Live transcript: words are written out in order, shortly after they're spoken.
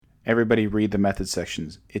Everybody read the method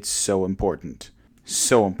sections. It's so important.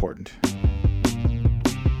 So important.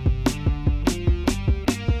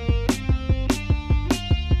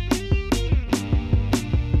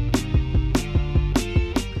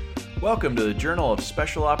 Welcome to the Journal of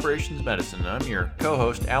Special Operations Medicine. I'm your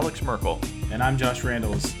co-host, Alex Merkel. And I'm Josh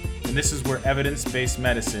Randalls, and this is where evidence-based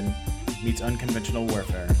medicine meets unconventional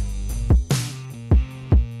warfare.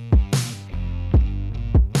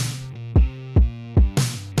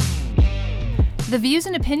 The views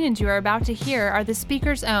and opinions you are about to hear are the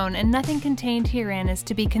speaker's own, and nothing contained herein is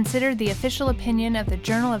to be considered the official opinion of the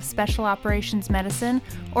Journal of Special Operations Medicine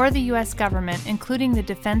or the U.S. government, including the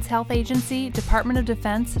Defense Health Agency, Department of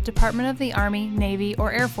Defense, Department of the Army, Navy,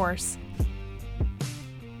 or Air Force.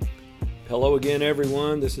 Hello again,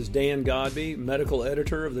 everyone. This is Dan Godby, medical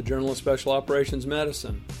editor of the Journal of Special Operations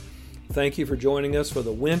Medicine. Thank you for joining us for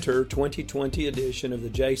the winter 2020 edition of the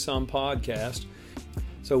JSOM podcast.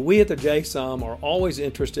 So we at the JSOM are always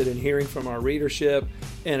interested in hearing from our readership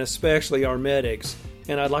and especially our medics.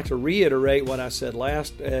 And I'd like to reiterate what I said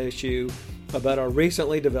last issue about our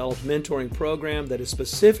recently developed mentoring program that is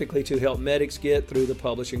specifically to help medics get through the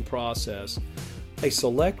publishing process. A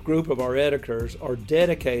select group of our editors are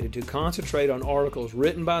dedicated to concentrate on articles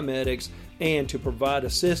written by medics and to provide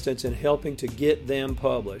assistance in helping to get them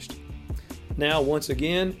published. Now, once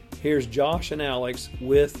again, here's Josh and Alex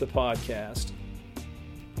with the podcast.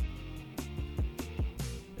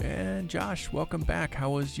 And Josh, welcome back. How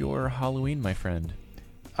was your Halloween, my friend?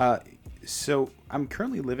 So I'm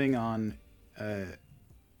currently living on,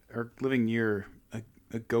 living near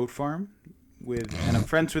a goat farm and I'm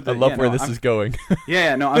friends with. I love where this is going.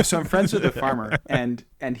 I'm friends with the farmer, and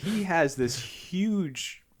he has this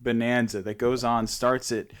huge bonanza that goes on.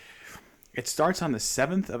 It starts on the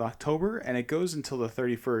 7th of October and it goes until the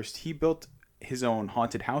 31st. He built his own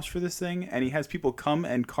haunted house for this thing, and he has people come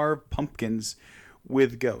and carve pumpkins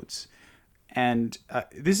with goats, and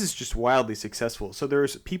this is just wildly successful. So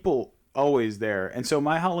there's people always there, and so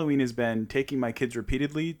my Halloween has been taking my kids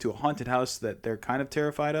repeatedly to a haunted house that they're kind of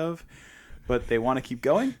terrified of, but they want to keep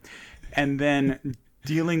going, and then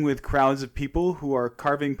dealing with crowds of people who are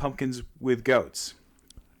carving pumpkins with goats.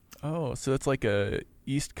 Oh, so it's like a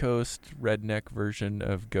East Coast redneck version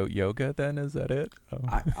of goat yoga then? Is that it? Oh.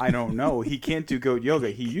 I don't know. He can't do goat yoga.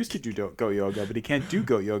 He used to do goat yoga, but he can't do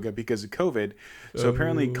goat yoga because of COVID. So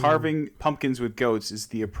apparently carving pumpkins with goats is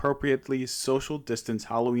the appropriately social distance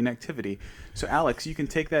Halloween activity. So Alex, you can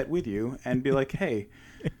take that with you and be like, hey,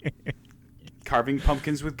 carving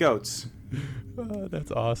pumpkins with goats. Oh,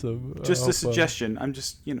 that's awesome. Just a suggestion. I'm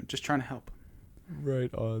just trying to help.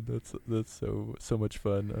 Right on. That's so much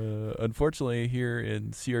fun. Unfortunately, here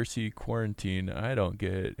in CRC quarantine, I don't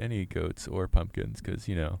get any goats or pumpkins because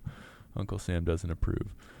Uncle Sam doesn't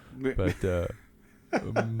approve. But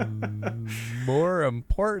more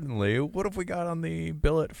importantly, what have we got on the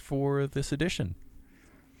billet for this edition?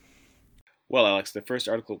 Well, Alex, the first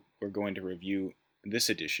article we're going to review this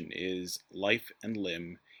edition is Life and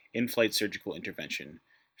Limb In-Flight Surgical Intervention.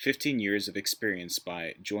 15 years of experience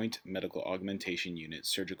by Joint Medical Augmentation Unit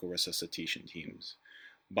Surgical Resuscitation Teams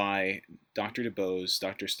by Dr. DeBose,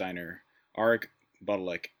 Dr. Steiner, Arik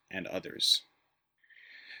Bodolek, and others.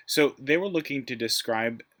 So they were looking to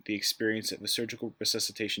describe the experience of a surgical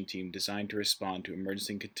resuscitation team designed to respond to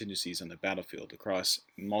emergency contingencies on the battlefield across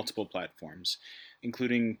multiple platforms,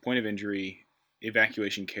 including point of injury,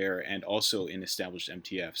 evacuation care, and also in established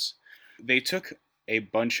MTFs. They took a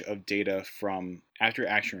bunch of data from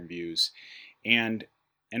after-action reviews, and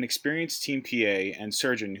an experienced team PA and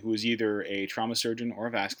surgeon who was either a trauma surgeon or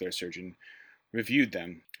a vascular surgeon reviewed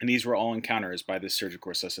them, and these were all encounters by the surgical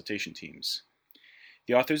resuscitation teams.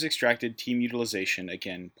 The authors extracted team utilization,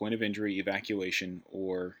 again, point of injury, evacuation,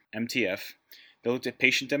 or MTF. They looked at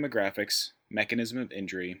patient demographics, mechanism of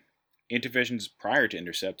injury, interventions prior to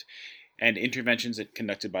intercept, and interventions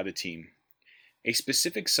conducted by the team. A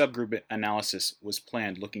specific subgroup analysis was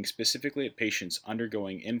planned looking specifically at patients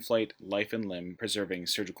undergoing in-flight life and limb preserving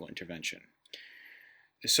surgical intervention.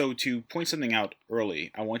 So to point something out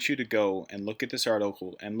early, I want you to go and look at this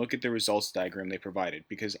article and look at the results diagram they provided,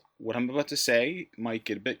 because what I'm about to say might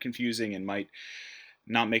get a bit confusing and might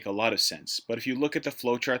not make a lot of sense. But if you look at the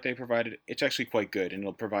flowchart they provided, it's actually quite good, and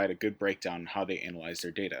it'll provide a good breakdown on how they analyzed their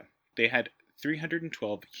data. They had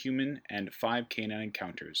 312 human and 5 canine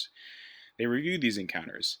encounters. They reviewed these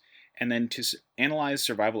encounters, and then to analyze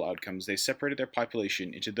survival outcomes, they separated their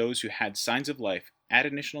population into those who had signs of life at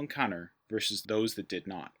initial encounter versus those that did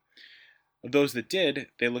not. Of those that did,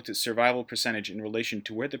 they looked at survival percentage in relation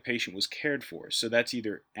to where the patient was cared for. So that's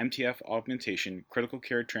either MTF augmentation, critical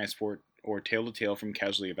care transport, or tail-to-tail from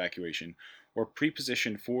casualty evacuation, or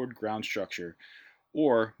pre-positioned forward ground structure,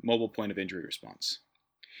 or mobile point of injury response.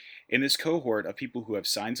 In this cohort of people who have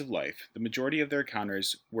signs of life, the majority of their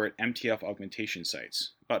encounters were at MTF augmentation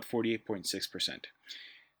sites, about 48.6%,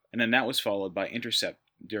 and then that was followed by intercept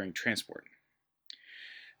during transport.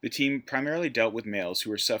 The team primarily dealt with males who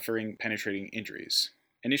were suffering penetrating injuries.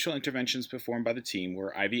 Initial interventions performed by the team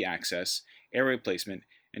were IV access, airway placement,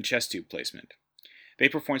 and chest tube placement. They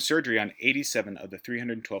performed surgery on 87 of the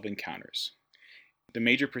 312 encounters. The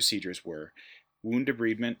major procedures were wound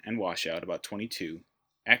debridement and washout, about 22,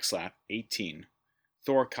 XLAP, 18,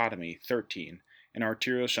 thoracotomy, 13, and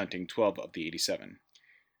arterial shunting, 12 of the 87.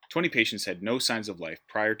 20 patients had no signs of life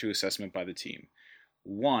prior to assessment by the team.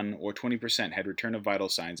 1 or 20% had return of vital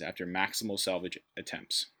signs after maximal salvage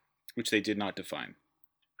attempts, which they did not define.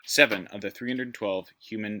 7 of the 312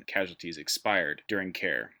 human casualties expired during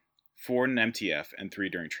care, 4 in MTF and 3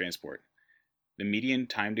 during transport. The median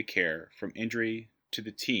time to care from injury to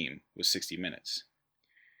the team was 60 minutes.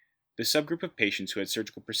 The subgroup of patients who had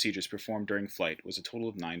surgical procedures performed during flight was a total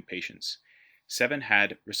of 9 patients. 7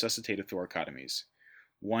 had resuscitative thoracotomies.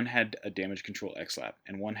 1 had a damage control XLAP,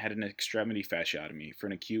 and 1 had an extremity fasciotomy for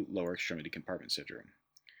an acute lower extremity compartment syndrome.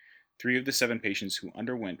 3 of the 7 patients who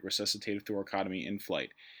underwent resuscitative thoracotomy in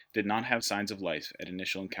flight did not have signs of life at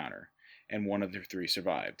initial encounter, and 1 of the 3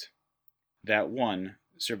 survived. That 1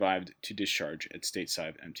 survived to discharge at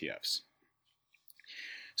stateside MTFs.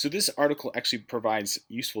 So this article actually provides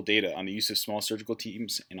useful data on the use of small surgical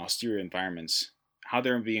teams in austere environments, how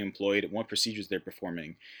they're being employed, what procedures they're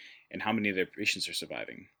performing, and how many of their patients are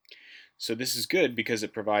surviving. So this is good because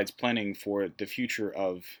it provides planning for the future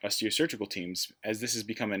of austere surgical teams, as this has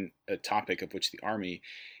become a topic of which the Army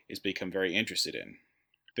has become very interested in.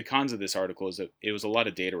 The cons of this article is that it was a lot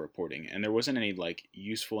of data reporting, and there wasn't any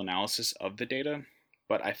useful analysis of the data.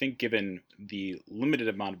 But I think given the limited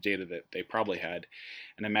amount of data that they probably had,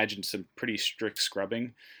 and I imagine some pretty strict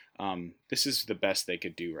scrubbing, this is the best they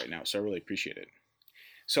could do right now. So I really appreciate it.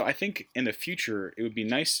 So I think in the future, it would be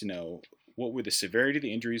nice to know what were the severity of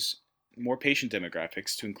the injuries, more patient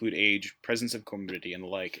demographics to include age, presence of comorbidity, and the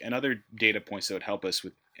like, and other data points that would help us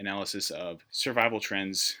with analysis of survival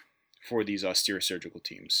trends for these austere surgical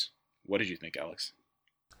teams. What did you think, Alex?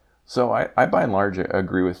 So I by and large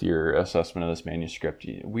agree with your assessment of this manuscript.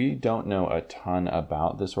 We don't know a ton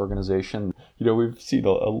about this organization. We've seen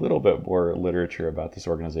a little bit more literature about this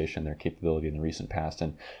organization, their capability in the recent past.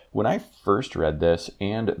 And when I first read this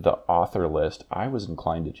and the author list, I was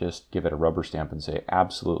inclined to just give it a rubber stamp and say,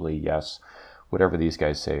 absolutely, yes, whatever these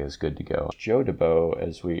guys say is good to go. Joe DeBow,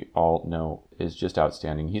 as we all know, is just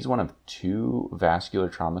outstanding. He's one of 2 vascular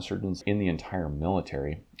trauma surgeons in the entire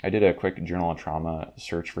military. I did a quick Journal of Trauma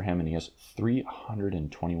search for him, and he has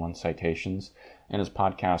 321 citations. And his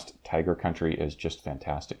podcast, Tiger Country, is just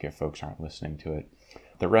fantastic if folks aren't listening to it.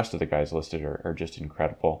 The rest of the guys listed are just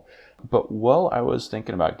incredible. But while I was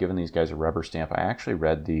thinking about giving these guys a rubber stamp, I actually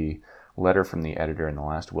read the letter from the editor in the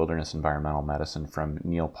last Wilderness Environmental Medicine from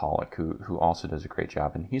Neil Pollack, who also does a great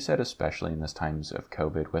job. And he said, especially in this times of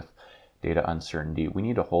COVID with data uncertainty, we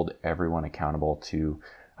need to hold everyone accountable to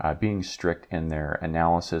being strict in their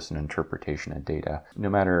analysis and interpretation of data, no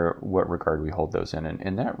matter what regard we hold those in.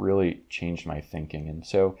 And that really changed my thinking. And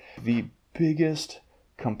so the biggest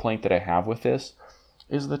complaint that I have with this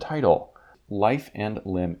is the title, Life and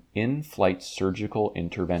Limb In-Flight Surgical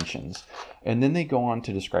Interventions. And then they go on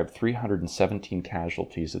to describe 317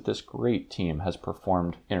 casualties that this great team has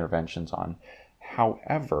performed interventions on.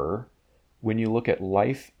 However, when you look at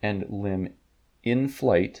life and limb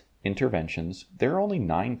in-flight interventions, there are only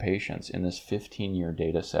 9 patients in this 15-year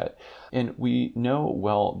data set. And we know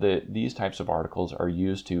well that these types of articles are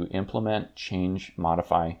used to implement, change,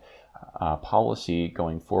 modify policy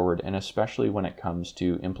going forward, and especially when it comes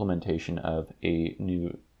to implementation of a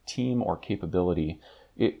new team or capability,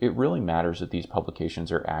 it really matters that these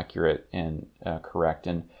publications are accurate and correct.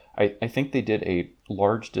 And I think they did a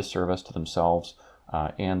large disservice to themselves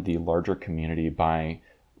and the larger community by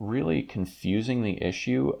really confusing the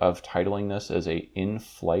issue of titling this as a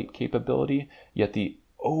in-flight capability, yet the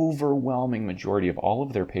overwhelming majority of all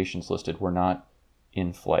of their patients listed were not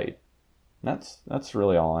in flight. That's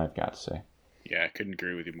really all I've got to say. Yeah, I couldn't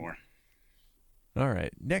agree with you more. All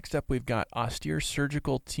right. Next up, we've got austere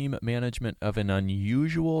surgical team management of an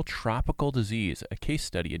unusual tropical disease, a case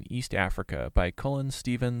study in East Africa by Cullen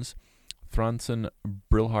Stevens, Thronson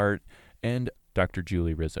Brilhart, and Dr.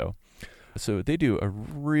 Julie Rizzo. So they do a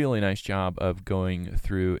really nice job of going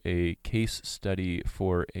through a case study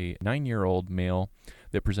for a 9-year-old male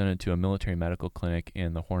that presented to a military medical clinic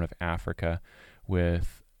in the Horn of Africa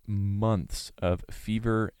with months of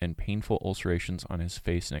fever and painful ulcerations on his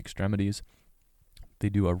face and extremities. They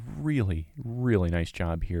do a really, really nice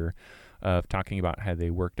job here of talking about how they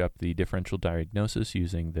worked up the differential diagnosis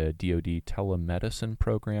using the DoD telemedicine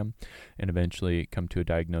program and eventually come to a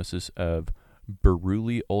diagnosis of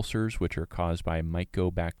Buruli ulcers, which are caused by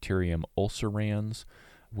Mycobacterium ulcerans,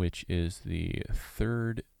 which is the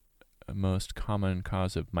third most common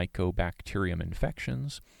cause of Mycobacterium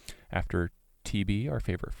infections after TB, our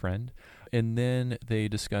favorite friend. And then they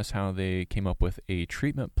discuss how they came up with a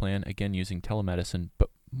treatment plan, again using telemedicine, but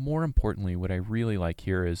more importantly, what I really like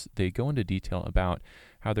here is they go into detail about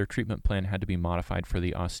how their treatment plan had to be modified for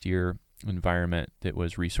the austere environment that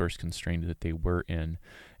was resource constrained that they were in,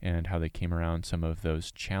 and how they came around some of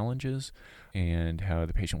those challenges, and how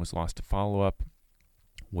the patient was lost to follow-up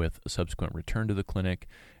with a subsequent return to the clinic,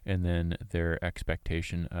 and then their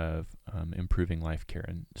expectation of improving life care.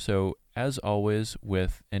 And so, as always,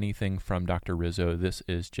 with anything from Dr. Rizzo, this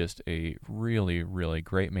is just a really, really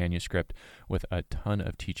great manuscript with a ton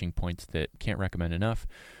of teaching points that can't recommend enough,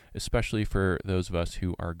 especially for those of us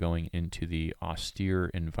who are going into the austere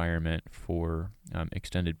environment for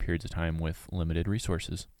extended periods of time with limited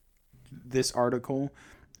resources. This article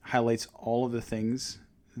highlights all of the things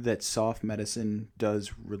that soft medicine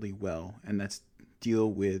does really well, and that's deal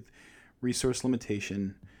with resource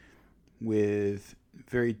limitation, with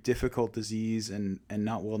very difficult disease and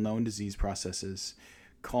not well-known disease processes,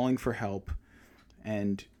 calling for help,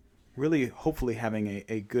 and really hopefully having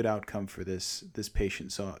a good outcome for this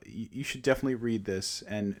patient. So you should definitely read this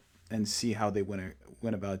and see how they went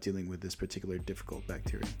about dealing with this particular difficult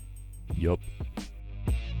bacteria. Yup.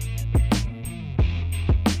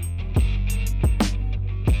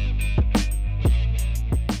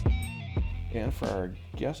 And for our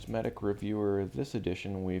guest medic reviewer this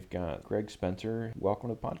edition, we've got Greg Spencer. Welcome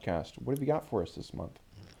to the podcast. What have you got for us this month?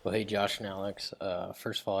 Well, hey, Josh and Alex.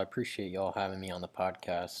 First of all, I appreciate y'all having me on the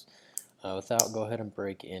podcast. With that, I'll go ahead and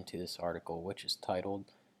break into this article, which is titled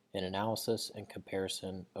An Analysis and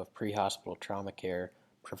Comparison of Pre-Hospital Trauma Care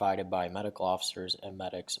Provided by Medical Officers and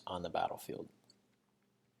Medics on the Battlefield.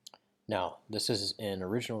 Now, this is an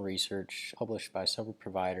original research published by several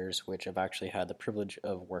providers, which I've actually had the privilege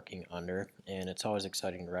of working under, and it's always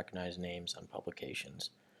exciting to recognize names on publications.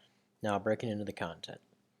 Now, breaking into the content.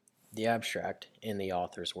 The abstract, in the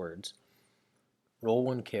author's words, Role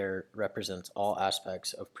 1 care represents all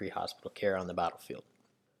aspects of pre-hospital care on the battlefield.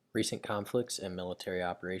 Recent conflicts and military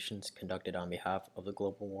operations conducted on behalf of the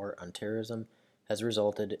global war on terrorism has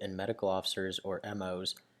resulted in medical officers, or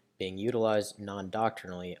MOs, being utilized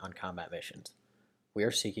non-doctrinally on combat missions. We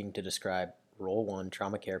are seeking to describe Role 1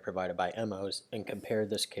 trauma care provided by MOs and compare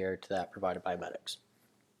this care to that provided by medics.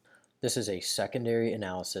 This is a secondary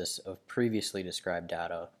analysis of previously described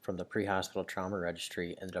data from the Pre-Hospital Trauma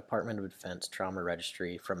Registry and the Department of Defense Trauma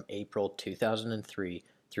Registry from April 2003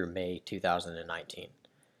 through May 2019.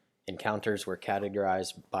 Encounters were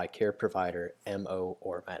categorized by care provider, MO,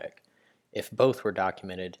 or medic. If both were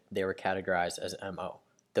documented, they were categorized as MO.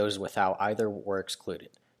 Those without either were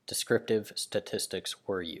excluded. Descriptive statistics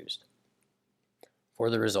were used. For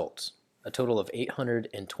the results, a total of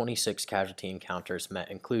 826 casualty encounters met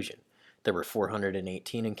inclusion. There were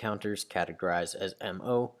 418 encounters categorized as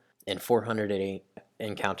MO and 408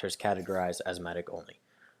 encounters categorized as medic only.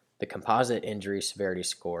 The composite injury severity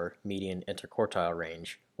score, median interquartile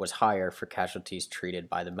range, was higher for casualties treated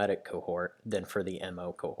by the medic cohort than for the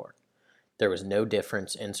MO cohort. There was no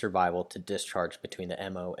difference in survival to discharge between the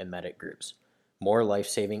MO and medic groups. More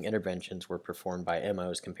life-saving interventions were performed by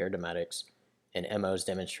MOs compared to medics, and MOs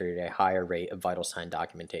demonstrated a higher rate of vital sign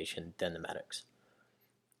documentation than the medics.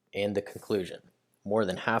 And the conclusion. More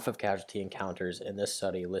than half of casualty encounters in this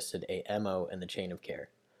study listed a MO in the chain of care.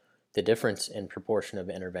 The difference in proportion of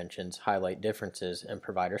interventions highlight differences in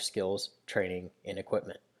provider skills, training, and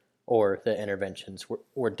equipment, or the interventions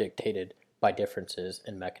were dictated by differences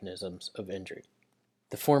in mechanisms of injury.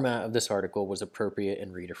 The format of this article was appropriate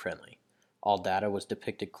and reader-friendly. All data was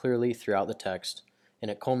depicted clearly throughout the text, and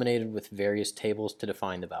it culminated with various tables to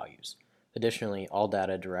define the values. Additionally, all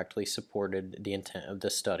data directly supported the intent of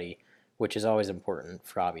this study, which is always important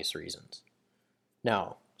for obvious reasons.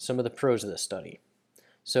 Now, some of the pros of this study.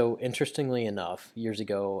 So, interestingly enough, years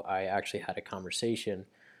ago I actually had a conversation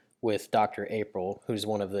with Dr. April, who's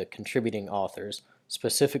one of the contributing authors,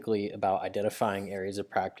 specifically about identifying areas of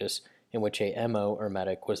practice in which a MO or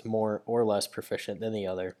medic was more or less proficient than the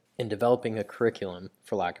other, and developing a curriculum,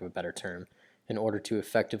 for lack of a better term, in order to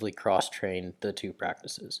effectively cross-train the two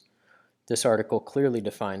practices. This article clearly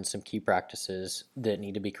defines some key practices that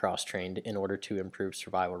need to be cross-trained in order to improve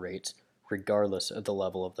survival rates, regardless of the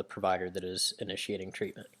level of the provider that is initiating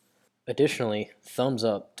treatment. Additionally, thumbs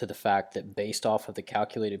up to the fact that based off of the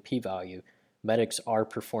calculated p-value, medics are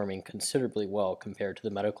performing considerably well compared to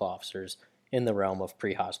the medical officers in the realm of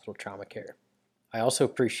pre-hospital trauma care. I also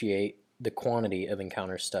appreciate the quantity of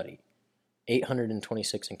encounters studied,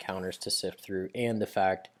 826 encounters to sift through, and the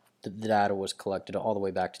fact that the data was collected all the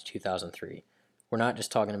way back to 2003. We're not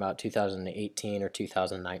just talking about 2018 or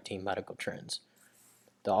 2019 medical trends.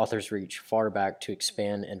 The authors reach far back to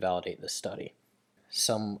expand and validate this study.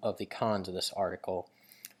 Some of the cons of this article.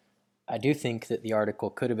 I do think that the article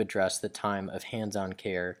could have addressed the time of hands-on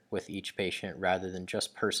care with each patient rather than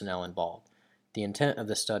just personnel involved. The intent of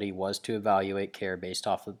the study was to evaluate care based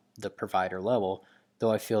off of the provider level,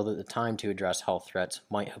 though I feel that the time to address health threats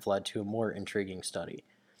might have led to a more intriguing study.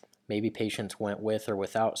 Maybe patients went with or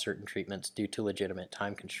without certain treatments due to legitimate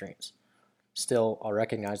time constraints. Still, I'll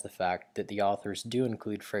recognize the fact that the authors do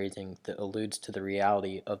include phrasing that alludes to the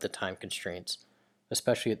reality of the time constraints,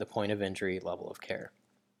 especially at the point of injury level of care.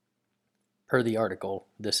 Per the article,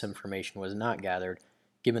 this information was not gathered,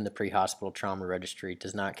 given the pre-hospital trauma registry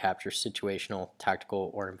does not capture situational,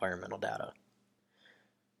 tactical, or environmental data.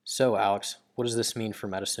 So, Alex, what does this mean for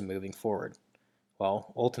medicine moving forward?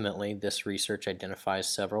 Well, ultimately, this research identifies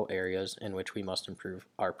several areas in which we must improve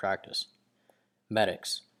our practice.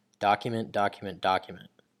 Medics, document, document, document.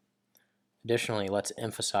 Additionally, let's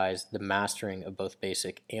emphasize the mastering of both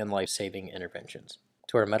basic and life-saving interventions.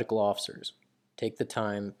 To our medical officers, take the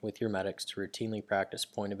time with your medics to routinely practice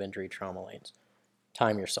point of injury trauma lanes.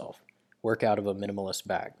 Time yourself. Work out of a minimalist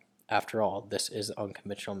bag. After all, this is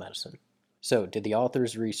unconventional medicine. So, did the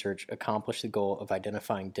authors' research accomplish the goal of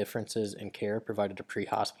identifying differences in care provided to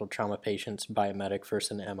pre-hospital trauma patients by a medic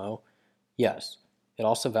versus an MO? Yes. It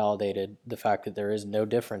also validated the fact that there is no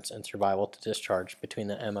difference in survival to discharge between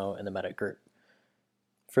the MO and the medic group.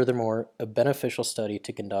 Furthermore, a beneficial study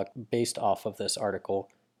to conduct based off of this article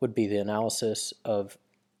would be the analysis of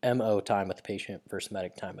MO time with the patient versus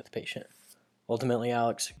medic time with the patient. Ultimately,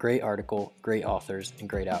 Alex, great article, great authors, and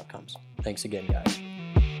great outcomes. Thanks again, guys.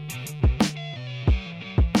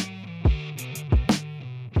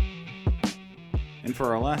 And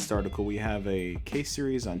for our last article, we have a case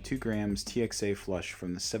series on 2 grams TXA flush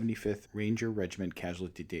from the 75th Ranger Regiment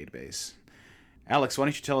Casualty Database. Alex, why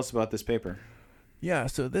don't you tell us about this paper? Yeah,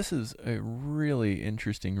 so this is a really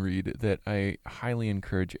interesting read that I highly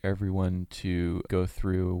encourage everyone to go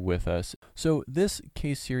through with us. So this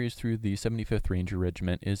case series through the 75th Ranger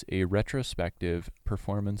Regiment is a retrospective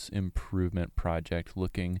performance improvement project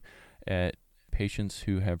looking at patients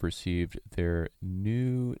who have received their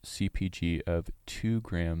new CPG of 2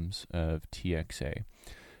 grams of TXA.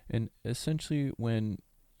 And essentially, when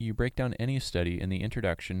you break down any study in the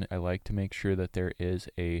introduction, I like to make sure that there is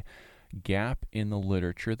a gap in the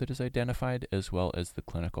literature that is identified as well as the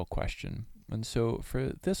clinical question. And so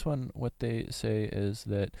for this one, what they say is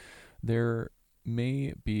that there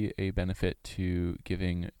may be a benefit to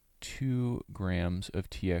giving 2 grams of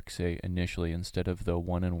TXA initially instead of the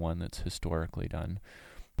 1-in-1 that's historically done.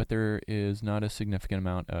 But there is not a significant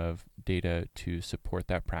amount of data to support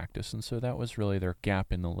that practice. And so that was really their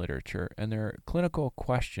gap in the literature. And their clinical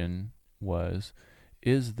question was,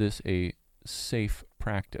 is this a safe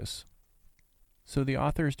practice? So the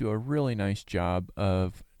authors do a really nice job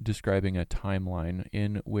of describing a timeline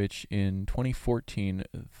in which in 2014,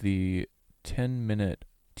 the 10-minute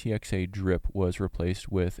TXA drip was replaced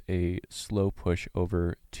with a slow push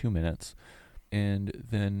over 2 minutes, and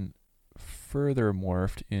then further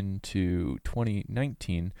morphed into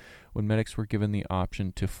 2019 when medics were given the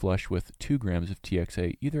option to flush with 2 grams of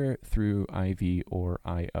TXA either through IV or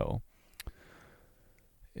IO.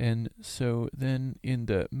 And so then in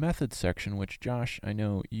the methods section, which Josh, I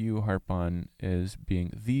know you harp on as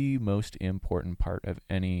being the most important part of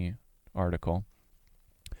any article,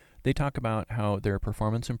 they talk about how their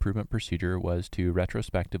performance improvement procedure was to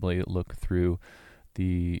retrospectively look through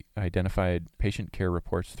the identified patient care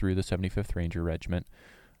reports through the 75th Ranger Regiment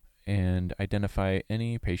and identify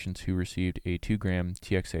any patients who received a 2-gram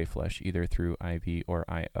TXA flush either through IV or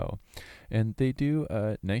IO. And they do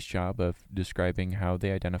a nice job of describing how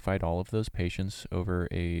they identified all of those patients over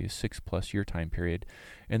a 6+ year time period,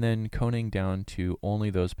 and then coning down to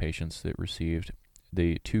only those patients that received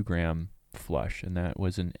the 2-gram flush, and that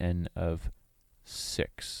was an N of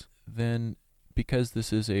 6. Then, because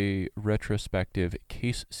this is a retrospective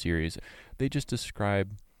case series, they just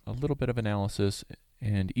describe a little bit of analysis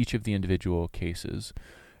and each of the individual cases.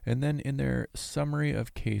 And then in their summary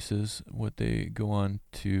of cases, what they go on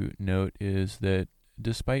to note is that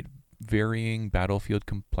despite varying battlefield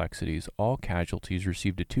complexities, all casualties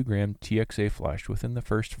received a 2-gram TXA flush within the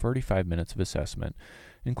first 45 minutes of assessment,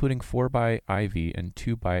 including 4 by IV and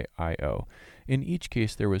 2 by IO. In each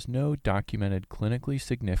case, there was no documented clinically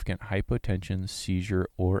significant hypotension, seizure,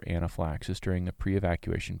 or anaphylaxis during the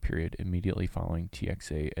pre-evacuation period immediately following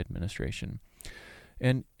TXA administration.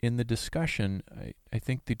 And in the discussion, I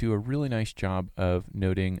think they do a really nice job of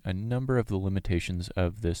noting a number of the limitations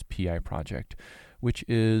of this PI project, which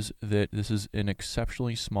is that this is an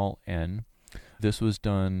exceptionally small N. This was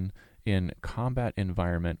done in combat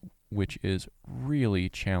environment, which is really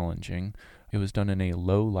challenging. It was done in a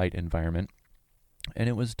low light environment, and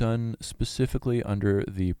it was done specifically under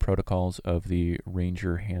the protocols of the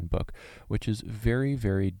Ranger Handbook, which is very,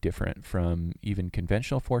 very different from even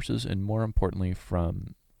conventional forces and, more importantly,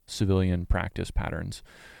 from civilian practice patterns.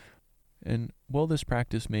 And while this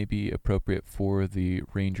practice may be appropriate for the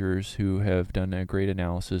Rangers who have done a great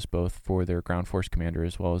analysis both for their ground force commander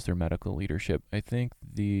as well as their medical leadership, I think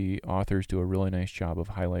the authors do a really nice job of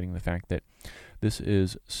highlighting the fact that this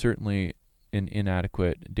is certainly an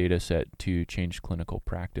inadequate data set to change clinical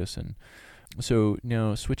practice. And so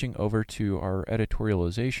now switching over to our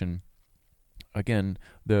editorialization, again,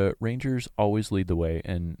 the Rangers always lead the way,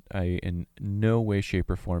 and I in no way, shape,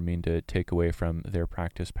 or form mean to take away from their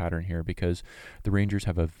practice pattern here, because the Rangers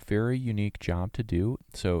have a very unique job to do.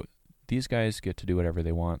 So these guys get to do whatever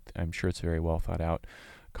they want. I'm sure it's very well thought out,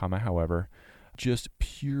 however, just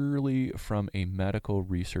purely from a medical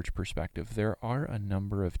research perspective, there are a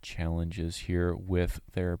number of challenges here with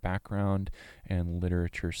their background and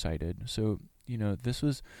literature cited. So, this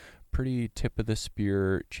was pretty tip of the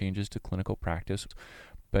spear changes to clinical practice,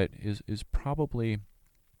 but is probably,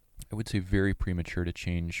 I would say, very premature to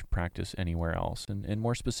change practice anywhere else. And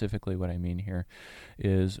more specifically, what I mean here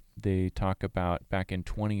is they talk about back in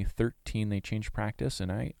 2013, they changed practice, and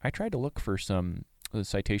I tried to look for some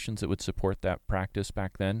citations that would support that practice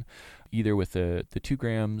back then, either with the 2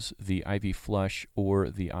 grams, the IV flush, or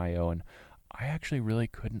the IO, and I actually really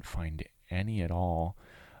couldn't find any at all.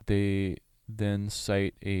 They then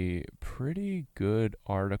cite a pretty good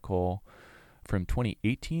article from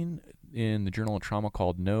 2018 in the Journal of Trauma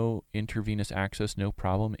called "No Intravenous Access, No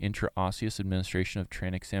Problem. Intraosseous Administration of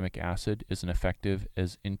Tranexamic Acid is an Effective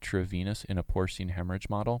as Intravenous in a Porcine Hemorrhage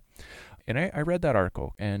Model." And I read that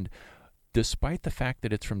article, and despite the fact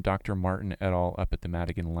that it's from Dr. Martin et al. Up at the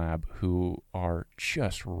Madigan lab, who are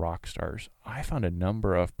just rock stars, I found a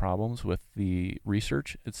number of problems with the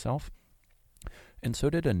research itself. And so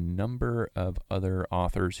did a number of other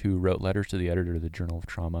authors who wrote letters to the editor of the Journal of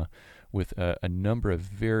Trauma with a number of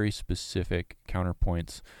very specific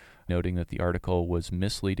counterpoints, noting that the article was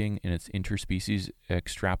misleading in its interspecies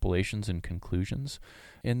extrapolations and conclusions.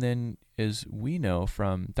 And then, as we know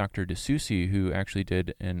from Dr. DeSoucy, who actually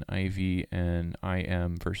did an IV and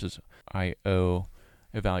IM versus IO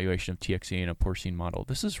evaluation of TXA in a porcine model,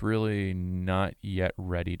 this is really not yet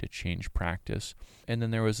ready to change practice. And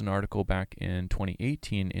then there was an article back in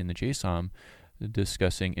 2018 in the JSOM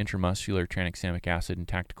discussing intramuscular tranexamic acid in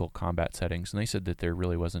tactical combat settings, and they said that there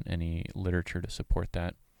really wasn't any literature to support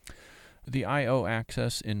that. The IO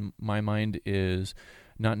access, in my mind, is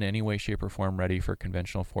not in any way, shape, or form ready for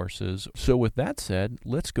conventional forces. So with that said,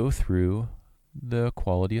 let's go through the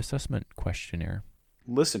quality assessment questionnaire.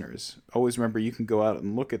 Listeners, always remember you can go out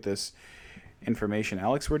and look at this information.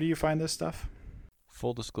 Alex, where do you find this stuff?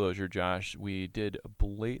 Full disclosure, Josh, we did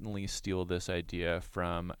blatantly steal this idea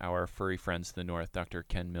from our furry friends to the north, Dr.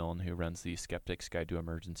 Ken Milne, who runs the Skeptic's Guide to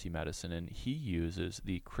Emergency Medicine, and he uses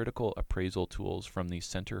the critical appraisal tools from the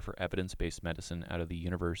Center for Evidence-Based Medicine out of the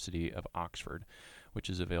University of Oxford, which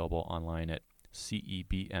is available online at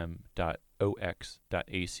cebm.ox.ac.uk/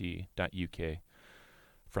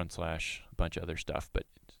 a bunch of other stuff, but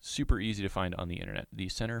super easy to find on the internet. The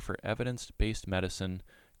Center for Evidence-Based Medicine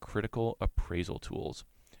Critical Appraisal Tools.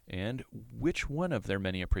 And which one of their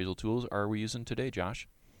many appraisal tools are we using today, Josh?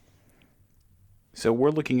 So we're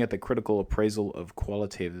looking at the critical appraisal of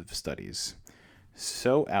qualitative studies.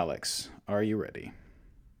 So, Alex, are you ready?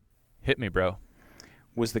 Hit me, bro.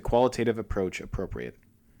 Was the qualitative approach appropriate?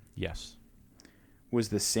 Yes. Was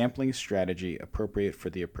the sampling strategy appropriate for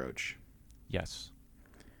the approach? Yes.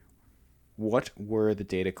 What were the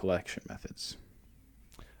data collection methods?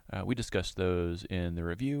 We discussed those in the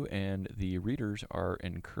review, and the readers are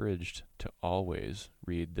encouraged to always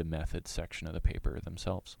read the methods section of the paper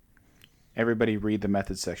themselves. Everybody read the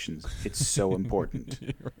methods sections. It's so important.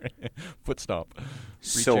 Foot stomp.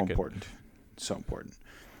 So important. So important.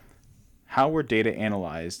 How were data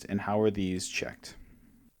analyzed, and how were these checked?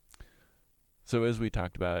 So as we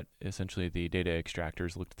talked about, essentially the data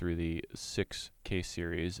extractors looked through the 6 case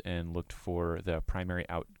series and looked for the primary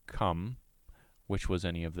outcome, which was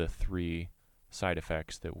any of the 3 side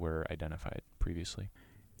effects that were identified previously.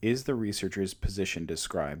 Is the researcher's position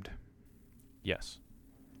described? Yes.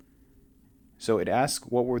 So it asks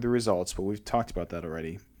what were the results, but we've talked about that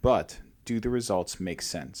already. But do the results make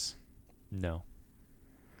sense? No.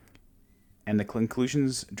 And the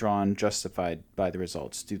conclusions drawn justified by the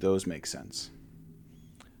results, do those make sense?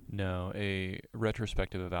 No. A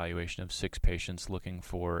retrospective evaluation of 6 patients looking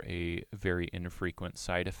for a very infrequent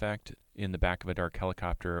side effect in the back of a dark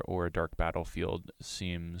helicopter or a dark battlefield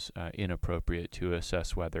seems inappropriate to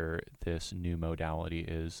assess whether this new modality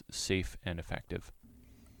is safe and effective.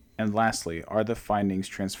 And lastly, are the findings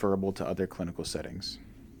transferable to other clinical settings?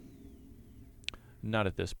 Not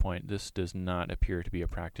at this point. This does not appear to be a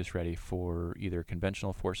practice ready for either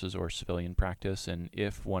conventional forces or civilian practice. And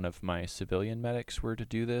if one of my civilian medics were to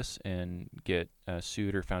do this and get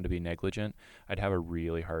sued or found to be negligent, I'd have a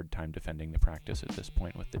really hard time defending the practice at this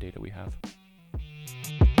point with the data we have.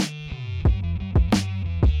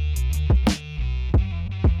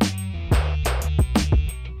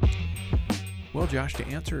 Well, Josh, to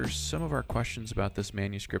answer some of our questions about this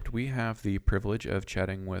manuscript, we have the privilege of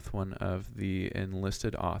chatting with one of the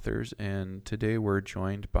enlisted authors, and today we're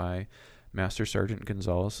joined by Master Sergeant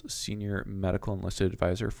Gonzalez, Senior Medical Enlisted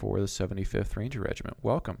Advisor for the 75th Ranger Regiment.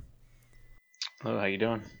 Welcome. Hello, how you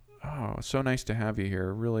doing? Oh, so nice to have you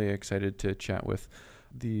here. Really excited to chat with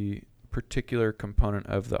the particular component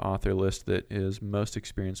of the author list that is most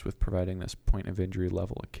experienced with providing this point of injury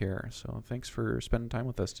level of care. So thanks for spending time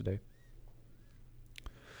with us today.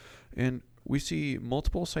 And we see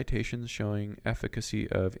multiple citations showing efficacy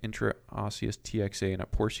of intraosseous TXA in a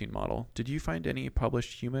porcine model. Did you find any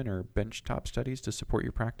published human or benchtop studies to support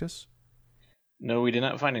your practice? No, we did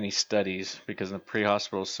not find any studies because in the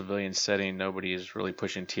pre-hospital civilian setting, nobody is really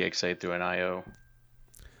pushing TXA through an IO.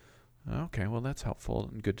 Okay, well that's helpful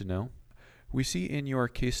and good to know. We see in your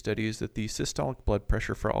case studies that the systolic blood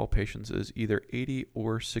pressure for all patients is either 80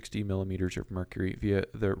 or 60 millimeters of mercury via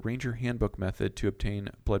the Ranger Handbook method to obtain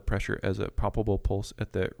blood pressure as a palpable pulse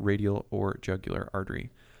at the radial or jugular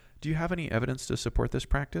artery. Do you have any evidence to support this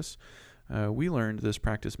practice? We learned this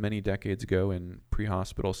practice many decades ago in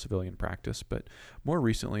pre-hospital civilian practice, but more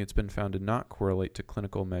recently it's been found to not correlate to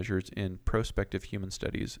clinical measures in prospective human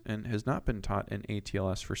studies and has not been taught in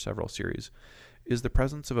ATLS for several series. Is the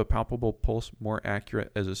presence of a palpable pulse more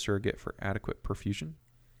accurate as a surrogate for adequate perfusion?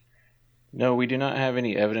 No, we do not have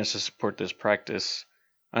any evidence to support this practice.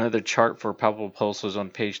 Under the chart for palpable pulses on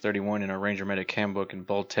page 31 in our Ranger Medic Handbook in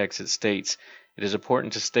bold text, it states, "It is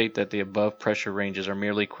important to state that the above pressure ranges are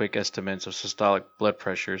merely quick estimates of systolic blood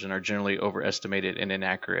pressures and are generally overestimated and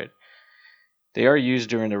inaccurate. They are used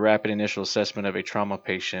during the rapid initial assessment of a trauma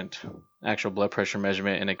patient. Actual blood pressure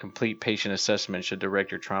measurement and a complete patient assessment should direct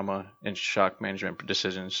your trauma and shock management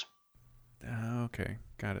decisions." Okay,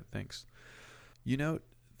 got it, thanks. You note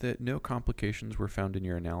that no complications were found in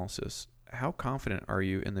your analysis. How confident are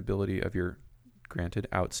you in the ability of your, granted,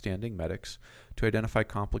 outstanding medics to identify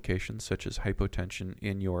complications such as hypotension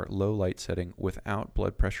in your low light setting without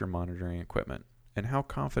blood pressure monitoring equipment? And how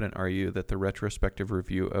confident are you that the retrospective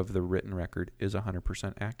review of the written record is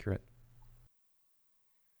 100% accurate?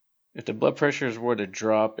 If the blood pressures were to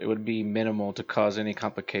drop, it would be minimal to cause any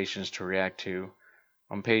complications to react to.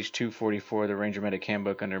 On page 244 of the Ranger Medic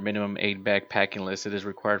Handbook under minimum aid bag packing list, it is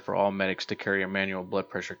required for all medics to carry a manual blood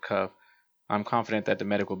pressure cuff. I'm confident that the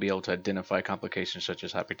medic will be able to identify complications such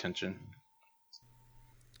as hypertension.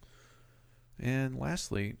 And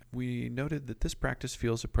lastly, we noted that this practice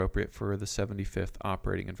feels appropriate for the 75th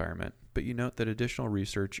operating environment, but you note that additional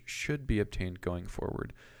research should be obtained going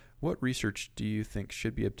forward. What research do you think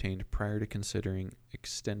should be obtained prior to considering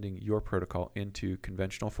extending your protocol into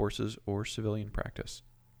conventional forces or civilian practice?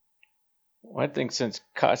 Well, I think since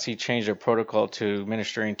COTC changed their protocol to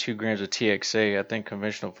administering 2 grams of TXA, I think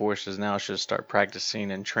conventional forces now should start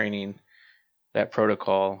practicing and training that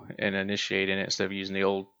protocol and initiating it instead of using the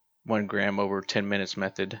old 1 gram over 10 minutes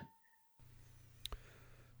method.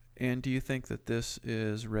 And do you think that this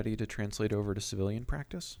is ready to translate over to civilian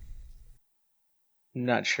practice?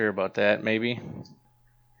 Not sure about that, maybe.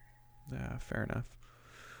 Fair enough.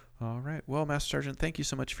 All right. Well, Master Sergeant, thank you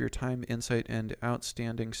so much for your time, insight, and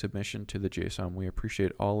outstanding submission to the JSOM. We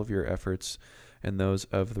appreciate all of your efforts and those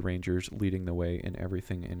of the Rangers leading the way in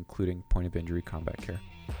everything, including point of injury combat care.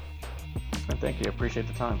 Thank you. I appreciate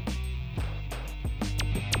the time.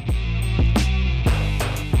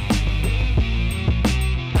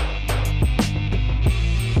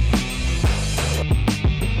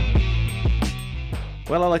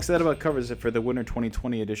 Well, Alex, that about covers it for the Winter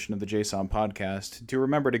 2020 edition of the JSOM podcast. Do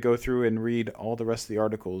remember to go through and read all the rest of the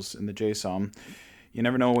articles in the JSOM. You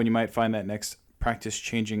never know when you might find that next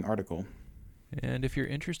practice-changing article. And if you're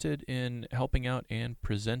interested in helping out and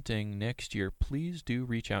presenting next year, please do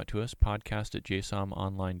reach out to us,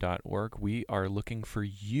 podcast@jsomonline.org. We are looking for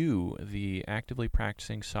you, the actively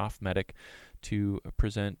practicing soft medic, to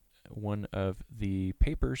present one of the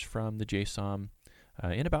papers from the JSOM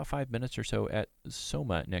in about 5 minutes or so at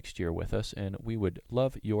SOMA next year with us, and we would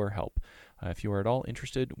love your help. If you are at all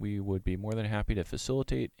interested, we would be more than happy to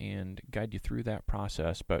facilitate and guide you through that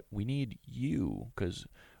process, but we need you, because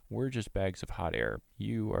we're just bags of hot air.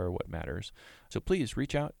 You are what matters. So please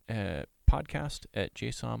reach out at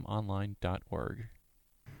podcast@jsomonline.org.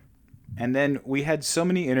 And then we had so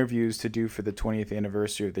many interviews to do for the 20th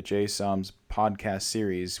anniversary of the JSOM's podcast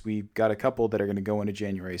series. We've got a couple that are going to go into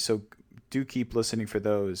January, so do keep listening for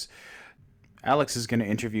those. Alex is going to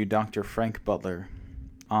interview Dr. Frank Butler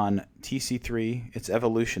on TC3, its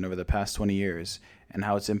evolution over the past 20 years, and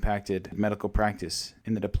how it's impacted medical practice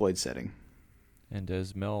in the deployed setting. And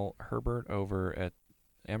as Mel Herbert over at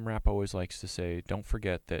MRAP always likes to say, don't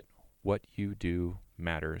forget that what you do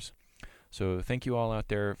matters. So thank you all out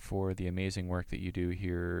there for the amazing work that you do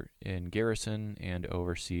here in Garrison and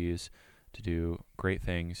overseas to do great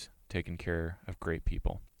things, taking care of great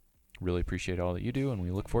people. Really appreciate all that you do, and we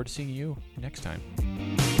look forward to seeing you next time.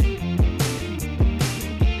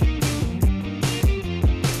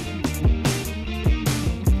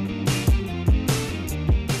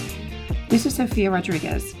 This is Sophia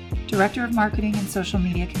Rodriguez, Director of Marketing and Social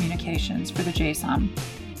Media Communications for the JSOM.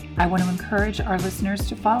 I want to encourage our listeners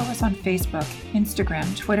to follow us on Facebook,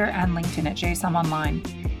 Instagram, Twitter, and LinkedIn at JSOM Online,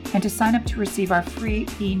 and to sign up to receive our free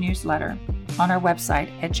e-newsletter on our website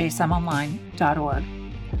at jsomonline.org.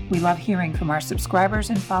 We love hearing from our subscribers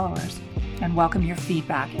and followers, and welcome your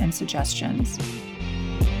feedback and suggestions.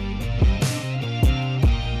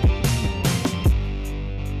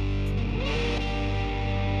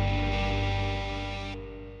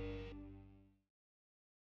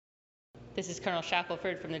 This is Colonel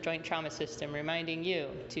Shackelford from the Joint Trauma System reminding you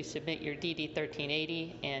to submit your DD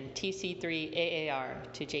 1380 and TC3 AAR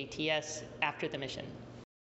to JTS after the mission.